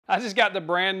I just got the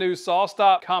brand new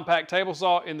Sawstop compact table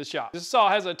saw in the shop. This saw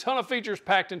has a ton of features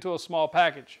packed into a small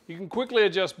package. You can quickly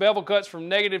adjust bevel cuts from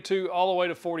 -2 all the way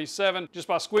to 47 just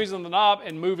by squeezing the knob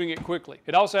and moving it quickly.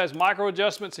 It also has micro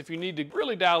adjustments if you need to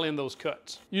really dial in those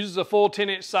cuts. Uses a full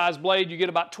 10-inch size blade. You get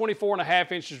about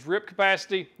 24.5 inches rip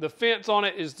capacity. The fence on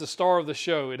it is the star of the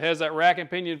show. It has that rack and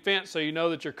pinion fence, so you know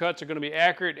that your cuts are going to be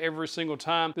accurate every single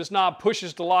time. This knob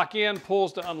pushes to lock in,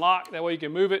 pulls to unlock. That way you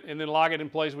can move it and then lock it in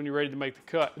place when you're ready to make the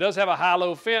cut. It does have a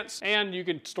high-low fence, and you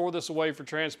can store this away for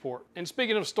transport. And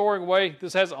speaking of storing away,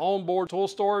 this has onboard tool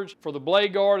storage for the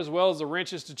blade guard as well as the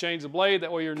wrenches to change the blade.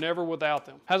 That way you're never without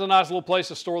them. Has a nice little place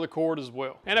to store the cord as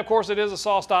well. And of course it is a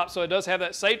Sawstop, so it does have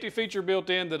that safety feature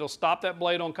built in that'll stop that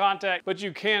blade on contact, but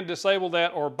you can disable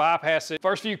that or bypass it.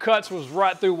 First few cuts was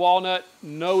right through walnut,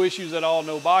 no issues at all,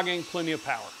 no bogging, plenty of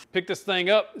power. Pick this thing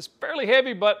up. It's fairly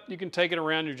heavy, but you can take it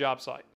around your job site.